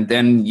use. And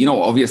then,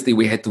 obviously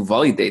we had to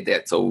validate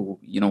that. So,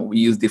 we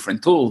use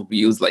different tools. We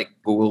use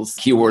Google's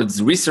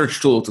keywords research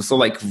tool to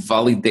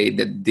validate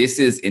that this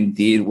is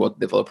indeed what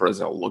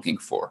developers are looking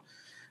for.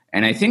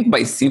 And I think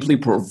by simply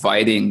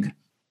providing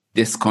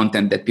this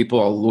content that people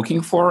are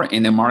looking for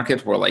in a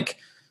market where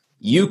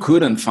you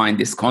couldn't find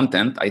this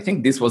content. I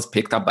think this was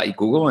picked up by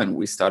Google, and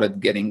we started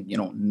getting,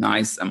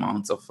 nice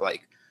amounts of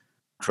like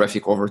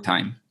traffic over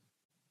time.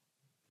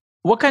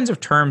 What kinds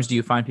of terms do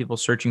you find people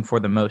searching for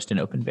the most in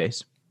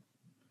OpenBase?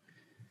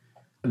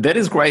 That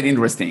is quite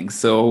interesting.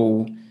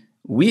 So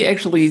we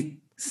actually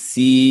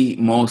see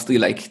mostly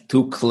like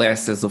two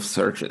classes of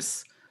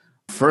searches.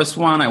 First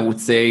one I would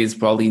say is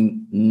probably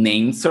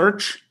name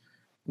search,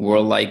 where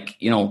like,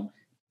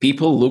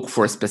 people look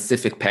for a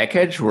specific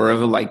package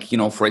wherever, like,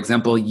 for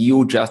example,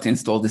 you just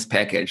installed this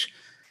package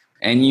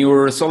and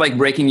you're so like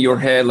breaking your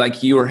head,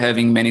 like you're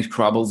having many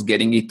troubles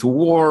getting it to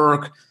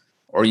work,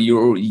 or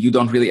you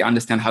don't really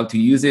understand how to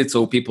use it.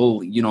 So people,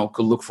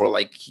 could look for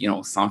like,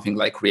 something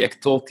like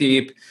React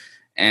Tooltip,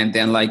 and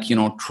then like,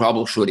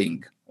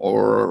 troubleshooting,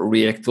 or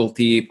React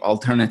Tooltip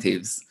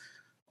alternatives,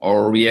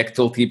 or React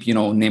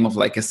Tooltip, name of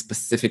like a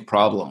specific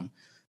problem.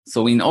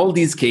 So in all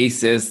these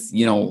cases,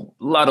 a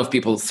lot of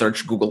people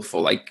search Google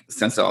for like,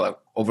 since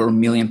over 1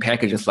 million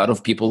packages, a lot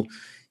of people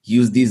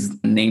use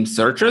these name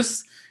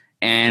searches.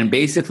 And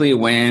basically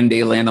when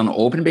they land on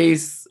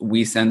OpenBase,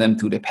 we send them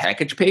to the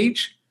package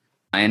page.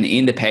 And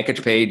in the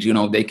package page,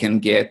 they can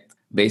get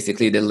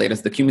basically the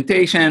latest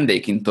documentation.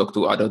 They can talk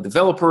to other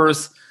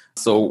developers.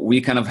 So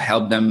we kind of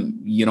help them,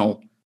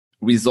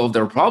 resolve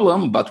their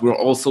problem, but we're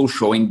also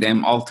showing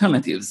them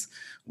alternatives,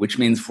 which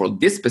means for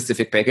this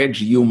specific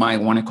package, you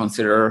might want to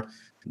consider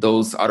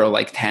those other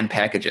like 10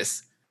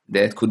 packages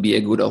that could be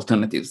a good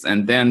alternatives.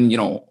 And then,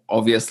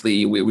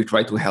 obviously we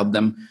try to help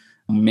them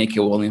make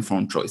a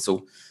well-informed choice.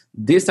 So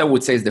this, I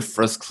would say, is the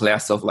first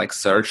class of like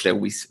search that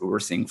we're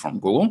seeing from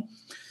Google.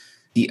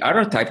 The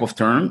other type of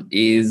term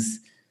is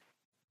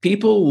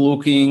people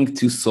looking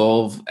to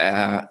solve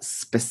a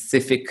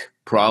specific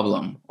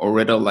problem, or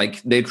rather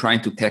like they're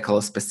trying to tackle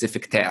a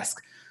specific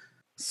task.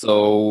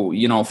 So,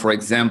 for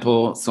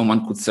example,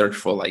 someone could search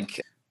for like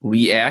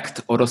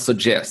React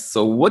auto-suggest.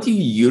 So what you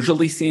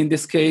usually see in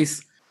this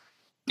case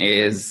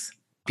is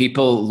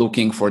people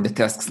looking for the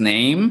task's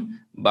name,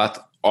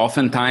 but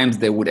oftentimes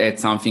they would add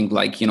something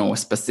like, a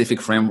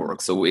specific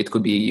framework. So it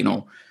could be,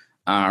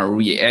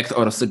 React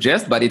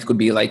auto-suggest, but it could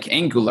be like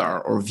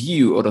Angular or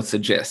Vue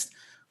auto-suggest,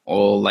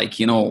 or like,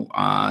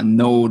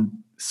 Node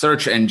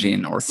search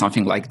engine or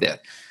something like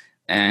that.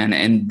 And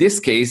in this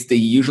case, they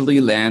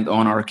usually land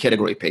on our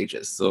category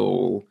pages.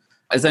 So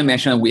as I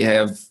mentioned, we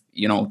have,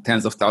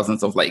 tens of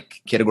thousands of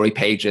like category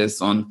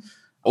pages on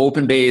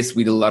OpenBase.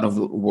 We do a lot of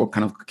work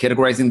kind of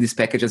categorizing these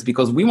packages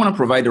because we want to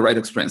provide the right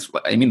experience.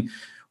 I mean,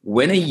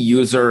 when a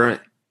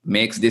user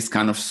makes this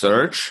kind of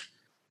search,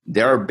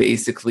 they're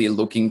basically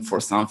looking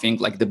for something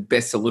like the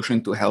best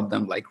solution to help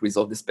them like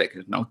resolve this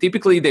package. Now,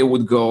 typically they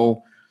would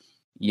go,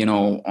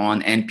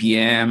 on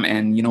NPM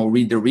and,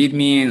 read the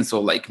README, and so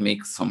like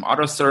make some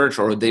other search,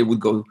 or they would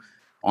go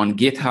on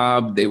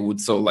GitHub. They would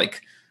so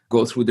like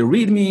go through the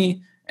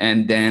README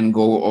and then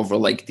go over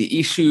like the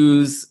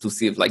issues to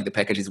see if like the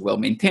package is well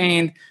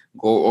maintained,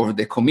 go over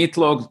the commit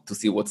log to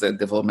see what's the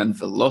development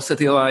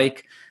velocity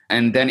like,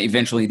 and then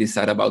eventually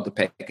decide about the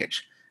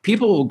package.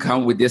 People will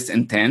come with this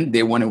intent.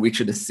 They want to reach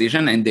a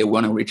decision and they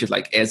want to reach it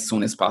like as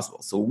soon as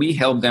possible. So we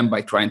help them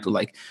by trying to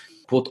like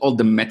put all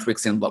the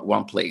metrics in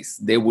one place.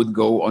 They would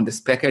go on this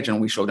package and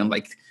we show them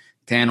like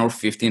 10 or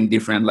 15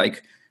 different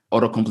like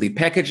autocomplete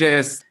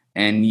packages.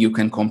 And you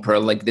can compare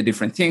like the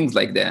different things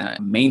like the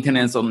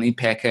maintenance on each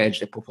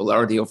package, the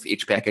popularity of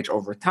each package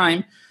over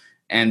time.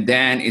 And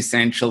then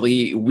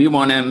essentially we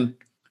want them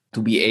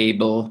to be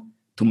able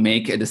to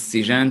make a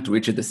decision, to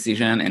reach a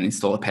decision and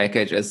install a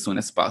package as soon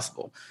as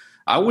possible.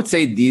 I would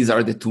say these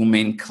are the two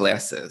main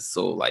classes.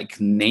 So like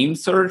name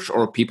search,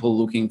 or people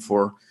looking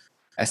for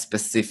a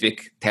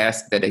specific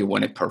task that they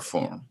want to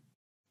perform.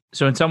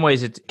 So in some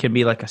ways, it can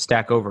be like a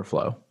Stack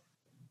Overflow.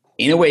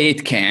 In a way,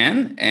 it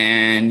can.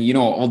 And,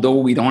 although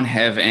we don't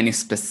have any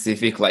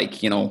specific,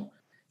 like,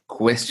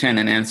 question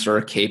and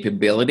answer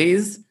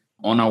capabilities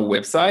on our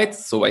website.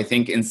 So I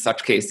think in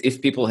such case,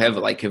 if people have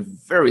like a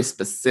very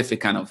specific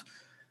kind of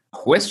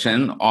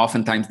question,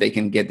 oftentimes they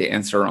can get the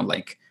answer on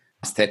like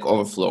Stack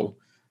Overflow.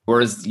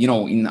 Whereas,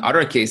 in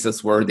other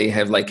cases where they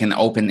have like an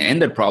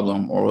open-ended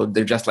problem, or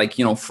they're just like,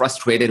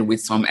 frustrated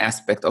with some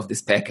aspect of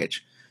this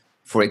package.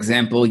 For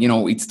example,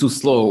 it's too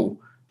slow,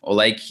 or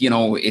like,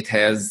 it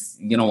has,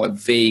 a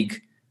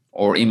vague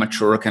or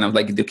immature kind of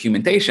like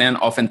documentation.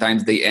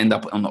 Oftentimes they end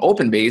up on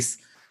OpenBase,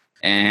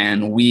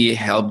 and we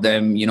help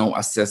them,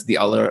 assess the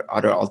other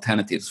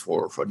alternatives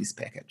for this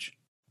package.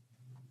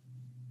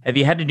 Have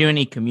you had to do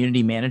any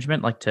community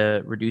management, like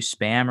to reduce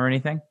spam or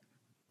anything?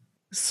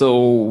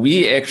 So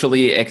we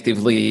actually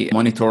actively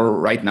monitor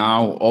right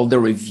now all the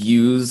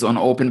reviews on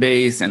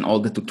OpenBase and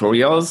all the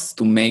tutorials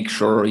to make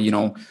sure,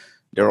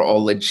 they're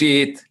all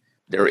legit.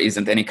 There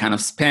isn't any kind of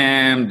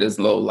spam. There's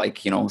no like,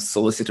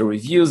 solicitor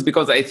reviews,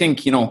 because I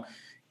think,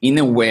 in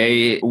a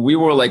way, we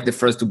were like the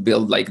first to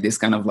build like this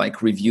kind of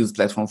like reviews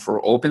platform for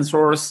open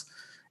source.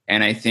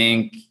 And I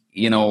think,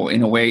 in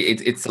a way,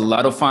 it's a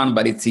lot of fun,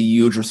 but it's a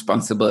huge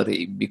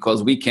responsibility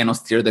because we cannot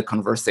steer the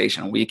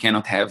conversation. We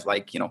cannot have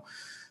like,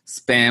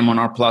 spam on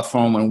our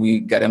platform, and we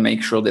got to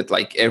make sure that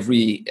like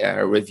every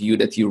review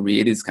that you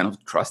read is kind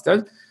of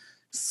trusted.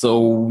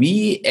 So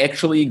we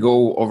actually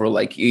go over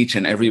like each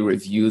and every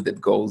review that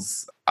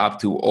goes up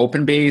to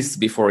OpenBase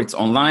before it's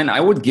online. I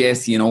would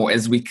guess,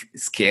 as we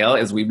scale,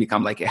 as we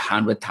become like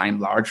 100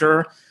 times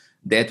larger,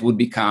 that would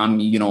become,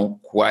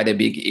 quite a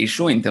big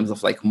issue in terms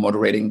of like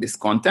moderating this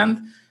content.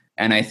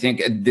 And I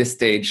think at this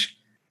stage,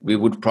 we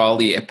would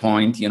probably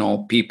appoint,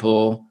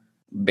 people,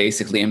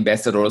 basically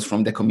ambassadors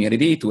from the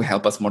community to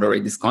help us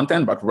moderate this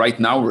content. But right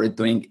now we're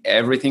doing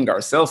everything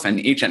ourselves, and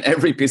each and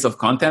every piece of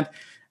content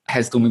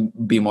has to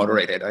be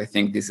moderated. I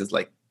think this is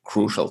like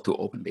crucial to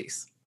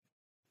OpenBase.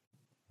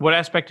 What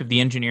aspect of the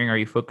engineering are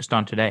you focused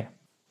on today?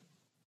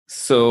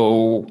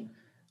 So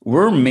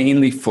we're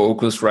mainly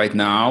focused right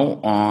now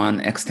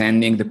on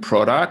extending the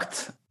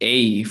product,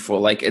 for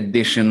like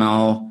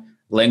additional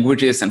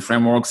languages and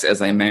frameworks,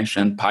 as I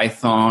mentioned,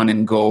 Python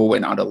and Go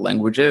and other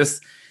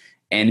languages,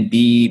 and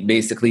B,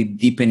 basically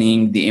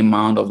deepening the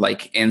amount of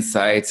like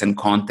insights and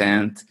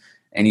content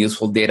and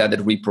useful data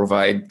that we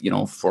provide,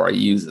 for our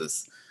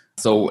users.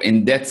 So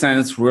in that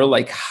sense, we're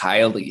like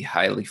highly,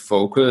 highly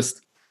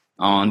focused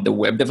on the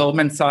web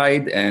development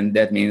side. And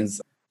that means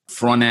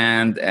front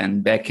end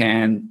and back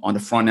end. On the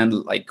front end,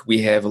 like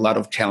we have a lot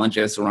of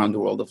challenges around the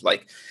world of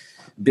like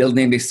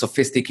building this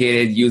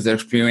sophisticated user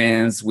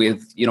experience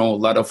with, a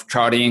lot of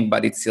charting,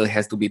 but it still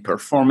has to be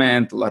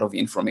performant, a lot of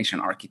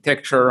information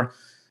architecture.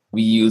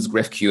 We use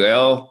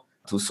GraphQL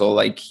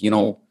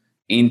to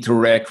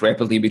interact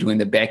rapidly between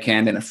the back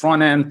end and the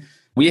front end.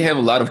 We have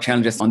a lot of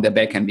challenges on the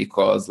back end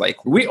because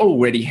like we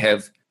already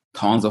have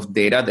tons of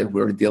data that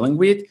we're dealing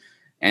with.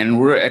 And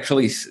we're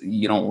actually,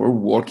 we're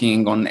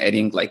working on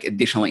adding like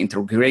additional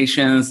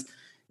integrations,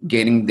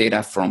 getting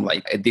data from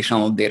like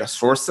additional data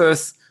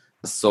sources.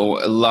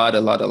 So a lot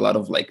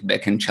of like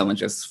backend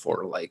challenges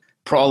for like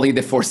probably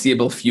the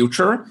foreseeable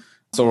future.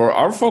 So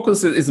our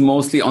focus is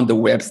mostly on the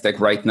web stack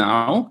right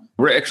now.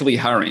 We're actually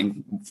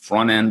hiring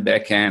front end,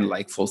 back end,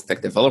 like full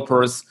stack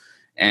developers.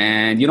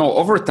 And,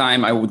 over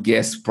time, I would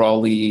guess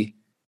probably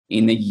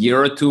in a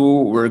year or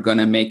two, we're going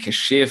to make a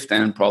shift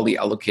and probably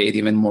allocate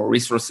even more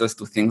resources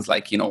to things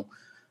like,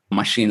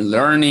 machine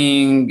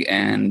learning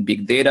and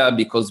big data,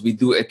 because we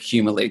do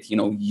accumulate,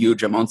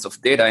 huge amounts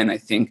of data. And I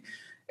think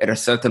at a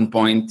certain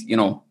point,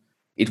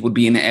 it would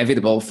be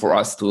inevitable for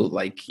us to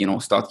like,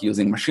 start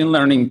using machine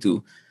learning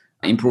to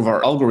improve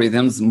our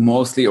algorithms,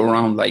 mostly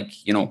around like,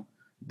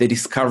 the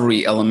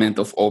discovery element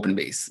of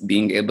OpenBase,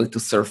 being able to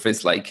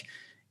surface like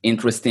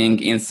interesting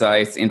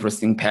insights,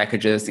 interesting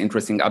packages,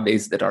 interesting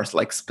updates that are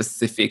like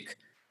specific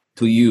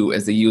to you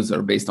as a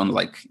user based on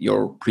like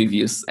your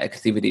previous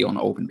activity on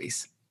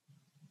OpenBase.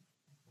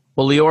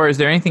 Well, Lior, is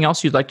there anything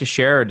else you'd like to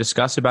share or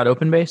discuss about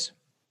OpenBase?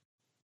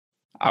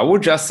 I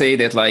would just say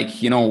that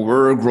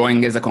we're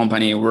growing as a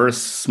company. We're a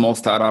small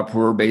startup.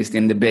 We're based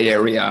in the Bay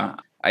Area.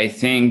 I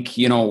think,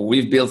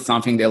 we've built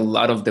something that a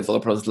lot of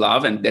developers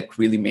love, and that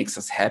really makes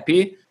us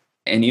happy.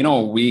 And,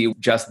 we've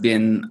just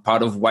been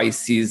part of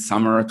YC's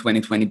Summer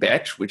 2020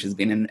 batch, which has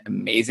been an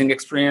amazing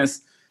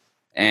experience.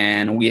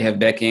 And we have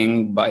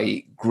backing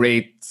by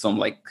some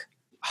like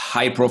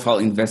high profile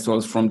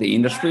investors from the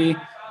industry.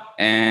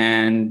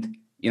 And,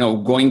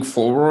 going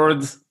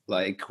forward,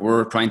 like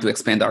we're trying to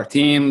expand our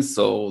team.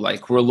 So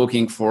like we're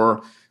looking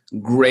for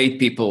great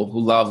people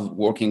who love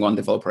working on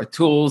developer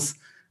tools.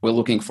 We're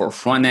looking for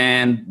front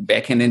end,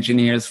 back end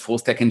engineers, full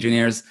stack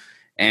engineers.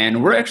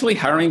 And we're actually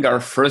hiring our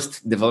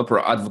first developer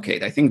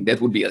advocate. I think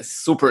that would be a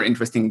super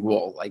interesting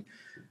role, like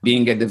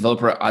being a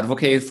developer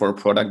advocate for a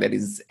product that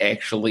is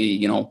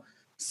actually,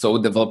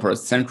 so developer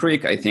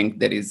centric. I think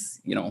that is,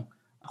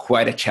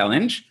 quite a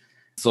challenge.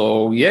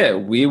 So yeah,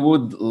 we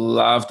would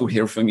love to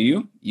hear from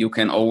you. You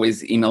can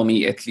always email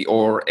me at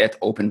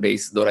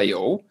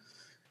lior@openbase.io.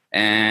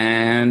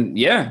 And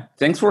yeah,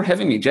 thanks for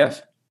having me,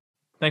 Jeff.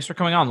 Thanks for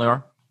coming on,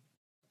 Lior.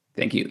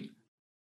 Thank you.